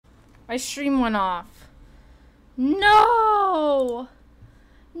My stream went off. No!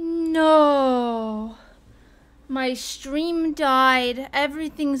 No! My stream died.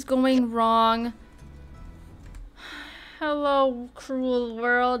 Everything's going wrong. Hello, cruel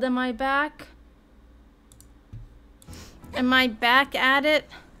world. Am I back? Am I back at it?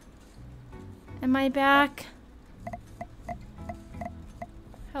 Am I back?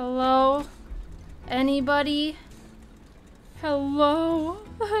 Hello? Anybody? Hello?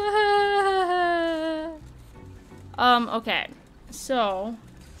 Okay. So,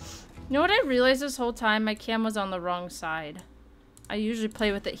 you know what I realized this whole time? My cam was on the wrong side. I usually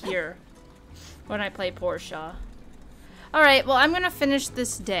play with it here when I play Portia. Alright, well, I'm gonna finish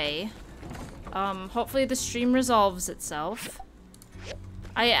this day. Hopefully the stream resolves itself.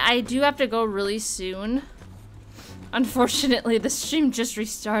 I do have to go really soon. Unfortunately, the stream just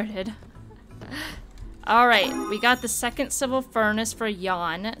restarted. Alright, we got the second civil furnace for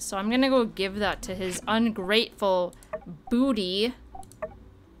Jan, so I'm gonna go give that to his ungrateful booty.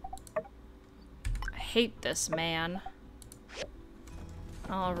 I hate this man.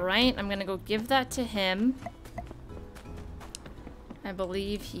 Alright, I'm gonna go give that to him. I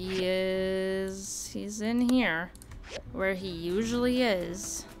believe he's in here, where he usually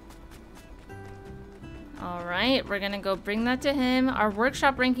is. Alright, we're gonna go bring that to him. Our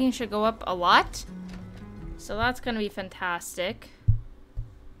workshop ranking should go up a lot. So that's gonna be fantastic.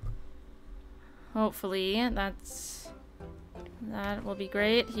 Hopefully, that will be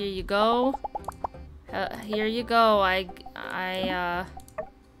great. Here you go. Here you go.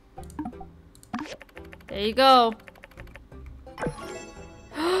 There you go.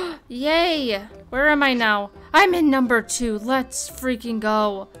 Yay! Where am I now? I'm in number 2. Let's freaking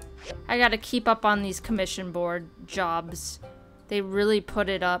go. I gotta keep up on these commission board jobs. They really put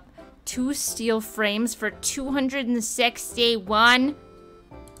it up. 2 steel frames for 261.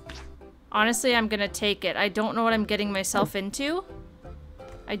 Honestly, I'm gonna take it. I don't know what I'm getting myself into.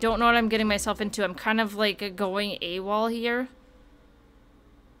 I'm kind of like going AWOL here.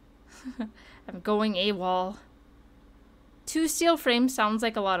 I'm going AWOL. 2 steel frames sounds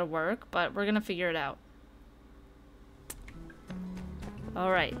like a lot of work, but we're gonna figure it out.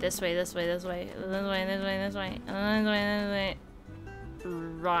 Alright, this way, this way, this way. This way, this way, this way. This way, this way.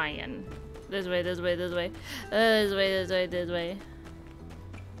 Ryan. This way, this way, this way. This way, this way, this way.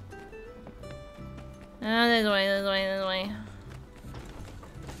 This way, this way, this way.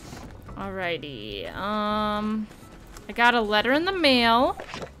 Alrighty. I got a letter in the mail.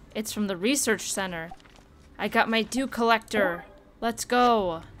 It's from the research center. I got my dew collector. Let's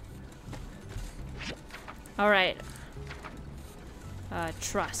go. Alright.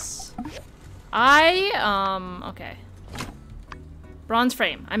 Truss. Okay. Bronze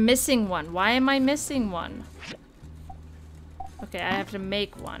frame. I'm missing one. Why am I missing one? Okay, I have to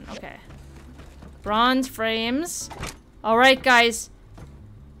make one. Okay. Bronze frames. Alright, guys.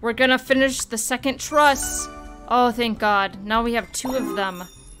 We're gonna finish the second truss. Oh, thank God. Now we have 2 of them.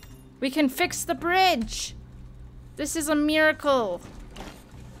 We can fix the bridge. This is a miracle.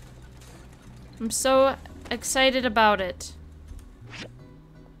 I'm so excited about it.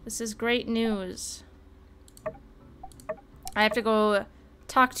 This is great news. I have to go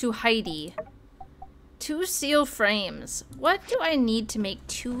talk to Heidi. 2 steel frames. What do I need to make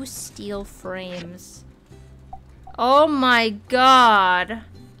 2 steel frames? Oh my God.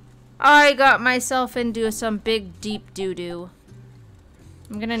 I got myself into some big deep doo-doo.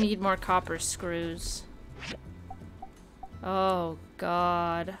 I'm gonna need more copper screws. Oh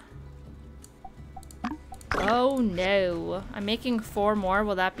God. Oh no. I'm making 4 more.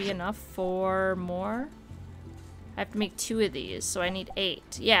 Will that be enough? 4 more? I have to make 2 of these, so I need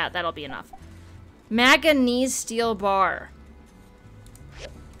 8. Yeah, that'll be enough. Manganese steel bar.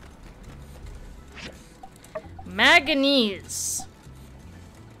 Manganese.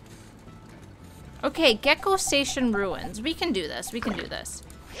 Okay, Gecko Station ruins. We can do this. We can do this.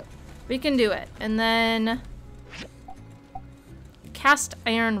 We can do it. And then cast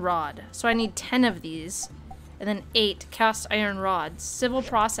iron rod. So I need 10 of these. And then 8 cast iron rods. Civil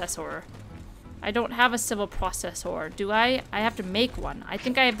processor. I don't have a civil processor. Do I? I have to make one. I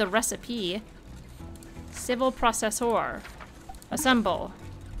think I have the recipe. Civil processor. Assemble.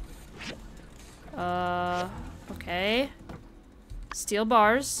 Okay. Steel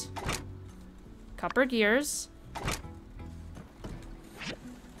bars. Copper gears.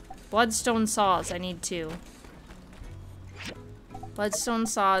 Bloodstone saws. I need 2. Bloodstone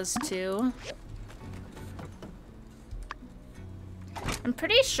saws 2. I'm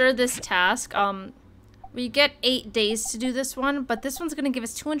pretty sure this task, We get 8 days to do this one, but this one's gonna give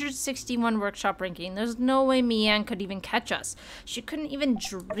us 261 workshop ranking. There's no way Mian could even catch us. She couldn't even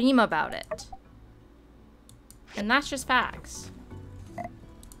dream about it. And that's just facts.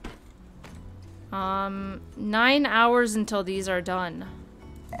 9 hours until these are done.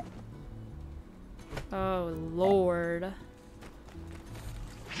 Oh, Lord.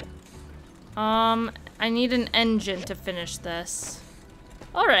 I need an engine to finish this.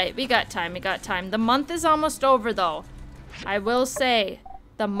 Alright, we got time, we got time. The month is almost over, though. I will say,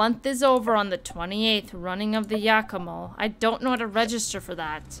 the month is over on the 28th running of the Yakimo. I don't know how to register for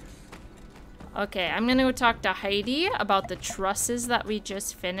that. Okay, I'm gonna go talk to Heidi about the trusses that we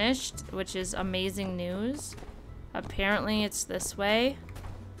just finished, which is amazing news. Apparently, it's this way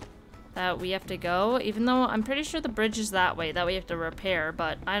that we have to go, even though I'm pretty sure the bridge is that way that we have to repair,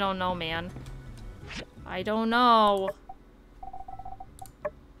 but I don't know, man. I don't know.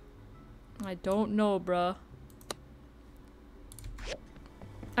 I don't know, bruh.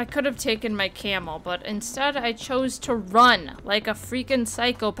 I could have taken my camel, but instead I chose to run like a freaking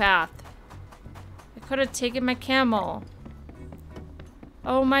psychopath. I could have taken my camel.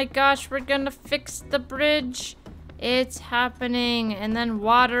 Oh my gosh, we're gonna fix the bridge. It's happening, and then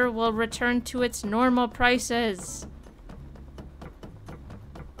water will return to its normal prices.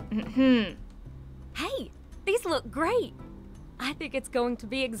 Hey, these look great. I think it's going to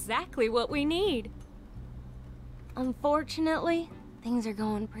be exactly what we need. Unfortunately, things are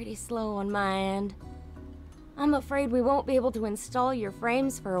going pretty slow on my end. I'm afraid we won't be able to install your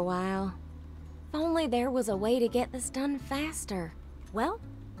frames for a while. If only there was a way to get this done faster. Well,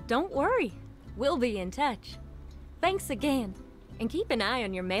 don't worry. We'll be in touch. Thanks again, and keep an eye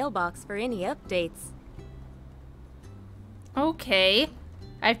on your mailbox for any updates. Okay.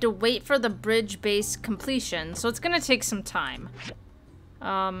 I have to wait for the bridge base completion, so it's gonna take some time.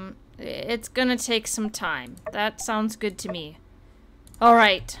 It's gonna take some time. That sounds good to me.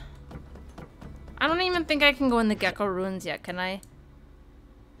 Alright. I don't even think I can go in the Gecko Ruins yet, can I?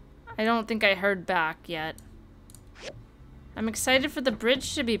 I don't think I heard back yet. I'm excited for the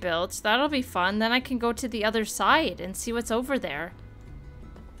bridge to be built. That'll be fun. Then I can go to the other side and see what's over there.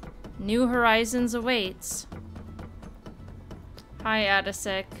 New horizons awaits. Hi,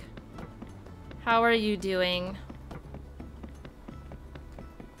 Adisic. How are you doing?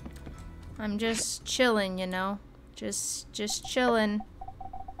 I'm just chilling, you know? Just chilling.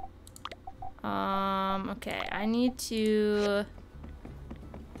 Okay, I need to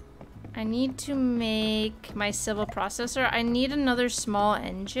make my civil processor. I need another small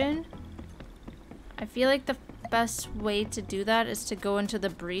engine. I feel like the best way to do that is to go into the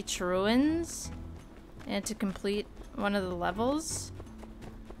Breach Ruins and to complete one of the levels.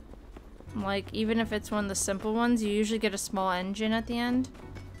 Like, even if it's one of the simple ones, you usually get a small engine at the end.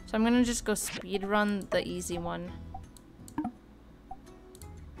 So I'm gonna just go speed run the easy one.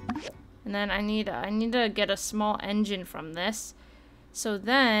 And then I need to get a small engine from this. So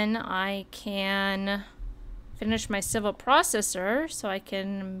then I can finish my civil processor so I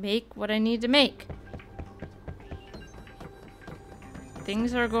can make what I need to make.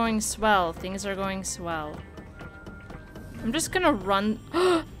 Things are going swell. Things are going swell. I'm just gonna run.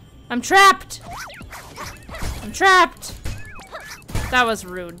 I'm trapped! I'm trapped! That was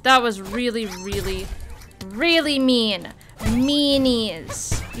rude. That was really, really, really mean.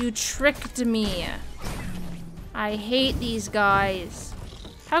 Meanies. You tricked me. I hate these guys.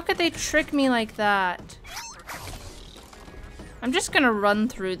 How could they trick me like that? I'm just gonna run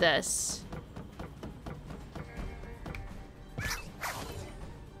through this.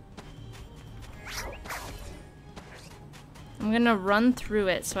 I'm gonna run through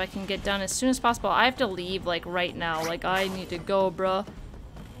it so I can get done as soon as possible. I have to leave, like, right now. Like, I need to go, bruh.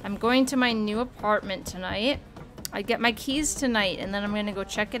 I'm going to my new apartment tonight. I get my keys tonight, and then I'm gonna go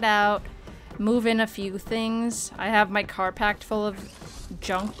check it out. Move in a few things. I have my car packed full of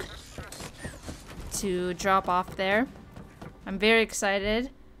junk to drop off there. I'm very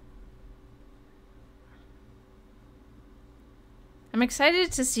excited. I'm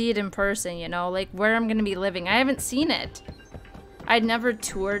excited to see it in person, you know, like where I'm gonna be living. I haven't seen it. I'd never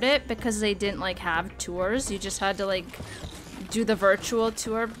toured it because they didn't like have tours. You just had to like do the virtual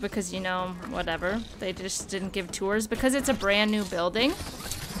tour because, you know, whatever. They just didn't give tours because it's a brand new building.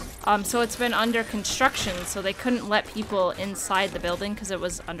 So it's been under construction, so they couldn't let people inside the building because it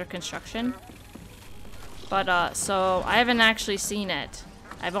was under construction. But, so I haven't actually seen it.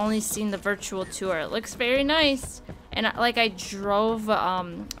 I've only seen the virtual tour. It looks very nice. And, like, I drove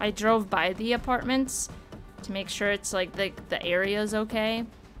by the apartments to make sure it's, like, the area's okay.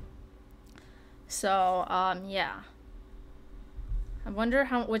 So, yeah. I wonder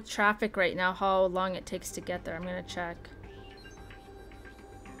how, with traffic right now, how long it takes to get there. I'm gonna check.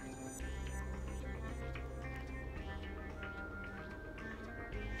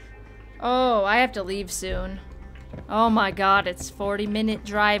 Oh, I have to leave soon. Oh my god, it's 40-minute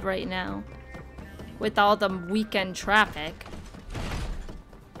drive right now. With all the weekend traffic.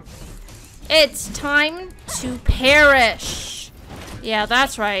 It's time to perish. Yeah,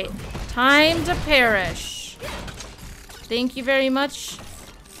 that's right. Time to perish. Thank you very much.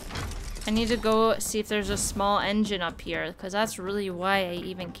 I need to go see if there's a small engine up here, because that's really why I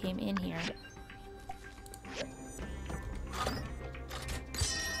even came in here.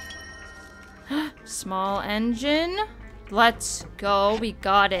 Small engine. Let's go. We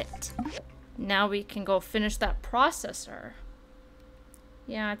got it. Now we can go finish that processor.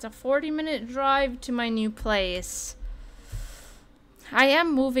 Yeah, it's a 40-minute drive to my new place. I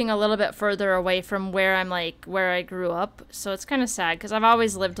am moving a little bit further away from where I'm like, where I grew up. So it's kind of sad because I've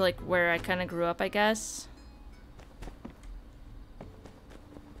always lived like where I kind of grew up, I guess.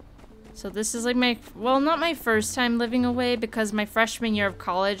 So this is like my, well, not my first time living away, because my freshman year of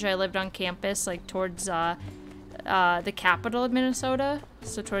college, I lived on campus like towards the capital of Minnesota.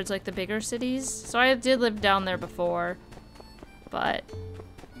 So towards like the bigger cities. So I did live down there before. But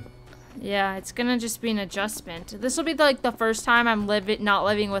yeah, it's gonna just be an adjustment. This will be like the first time I'm not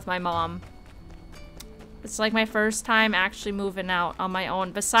living with my mom. It's like my first time actually moving out on my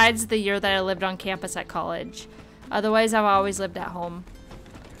own, besides the year that I lived on campus at college. Otherwise, I've always lived at home.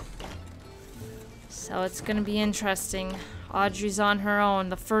 So it's gonna be interesting. Audrey's on her own.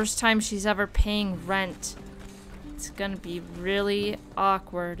 The first time she's ever paying rent. It's gonna be really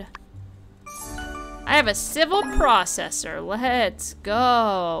awkward. I have a civil processor. Let's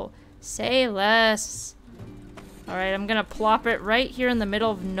go. Say less. Alright, I'm gonna plop it right here in the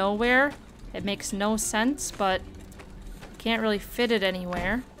middle of nowhere. It makes no sense, but can't really fit it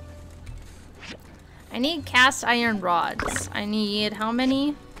anywhere. I need cast iron rods. I need how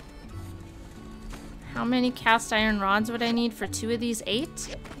many? How many cast iron rods would I need for 2 of these?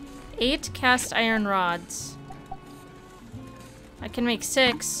 8? 8 cast iron rods. I can make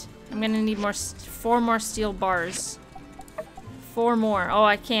 6. I'm gonna need 4 more steel bars. 4 more. Oh,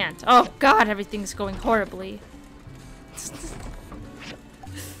 I can't. Oh god, everything's going horribly.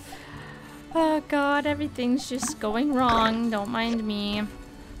 Oh god, everything's just going wrong. Don't mind me.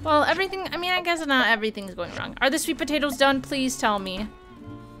 Well, everything, I mean, I guess not everything's going wrong. Are the sweet potatoes done? Please tell me.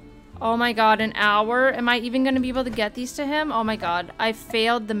 Oh my god, an hour? Am I even gonna be able to get these to him? Oh my god, I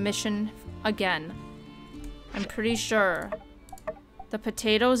failed the mission again. I'm pretty sure. The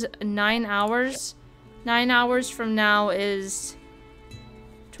potatoes, 9 hours? 9 hours from now is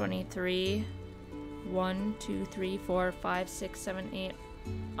 23. 1, 2, 3, 4, 5, 6, 7, 8.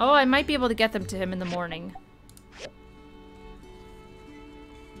 Oh, I might be able to get them to him in the morning.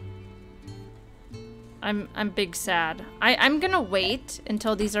 I'm big sad. I'm gonna wait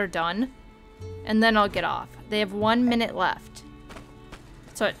until these are done, and then I'll get off. They have 1 minute left.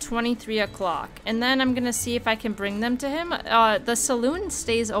 So at 23 o'clock. And then I'm gonna see if I can bring them to him. The saloon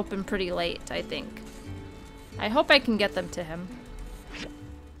stays open pretty late, I think. I hope I can get them to him.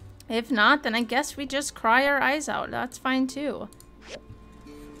 If not, then I guess we just cry our eyes out. That's fine too.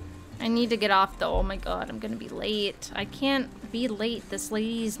 I need to get off though. Oh my god, I'm gonna be late. I can't be late. This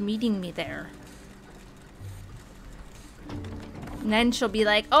lady's meeting me there. And then she'll be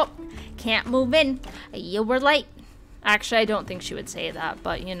like, oh, can't move in. You were late. Actually, I don't think she would say that,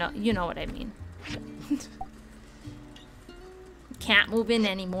 but you know what I mean. Can't move in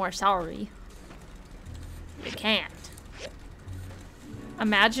anymore, sorry. You can't.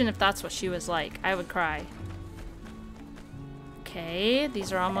 Imagine if that's what she was like. I would cry. Okay,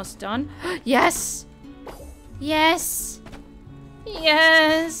 these are almost done. Yes! Yes!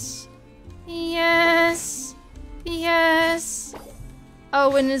 Yes! Yes! Yes!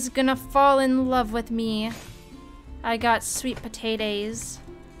 Owen is gonna fall in love with me. I got sweet potatoes.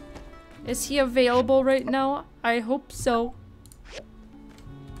 Is he available right now? I hope so.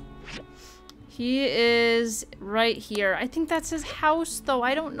 He is right here. I think that's his house, though.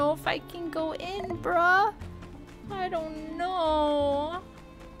 I don't know if I can go in, bruh. I don't know.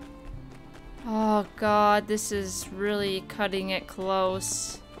 Oh, God. This is really cutting it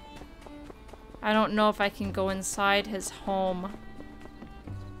close. I don't know if I can go inside his home.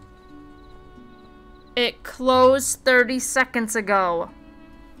 It closed 30 seconds ago.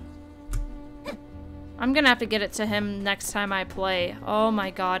 I'm gonna have to get it to him next time I play. Oh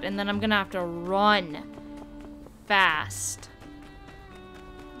my god, and then I'm gonna have to run fast.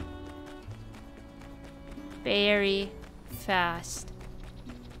 Very fast.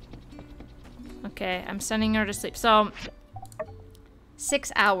 Okay, I'm sending her to sleep. So,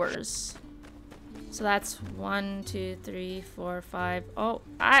 6 hours. So that's 1, 2, 3, 4, 5. Oh,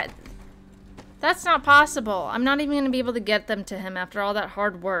 that's not possible. I'm not even going to be able to get them to him after all that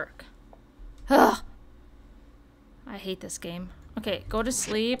hard work. Ugh. I hate this game. Okay, go to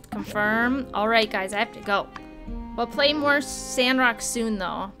sleep. Confirm. Alright, guys, I have to go. We'll play more SANDROCK soon,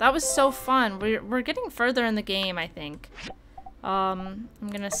 though. That was so fun. We're getting further in the game, I think. I'm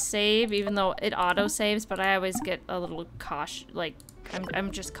gonna save, even though it auto-saves, but I always get a little cautious. Like,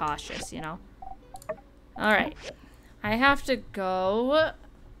 I'm just cautious, you know? Alright. I have to go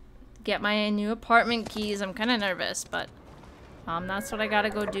get my new apartment keys. I'm kind of nervous, but that's what I gotta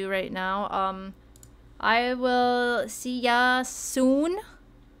go do right now. I will see ya soon.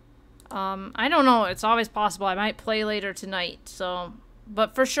 I don't know. It's always possible. I might play later tonight, so...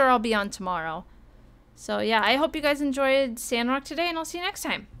 But for sure, I'll be on tomorrow. So, yeah, I hope you guys enjoyed SANDROCK today, and I'll see you next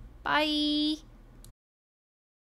time. Bye!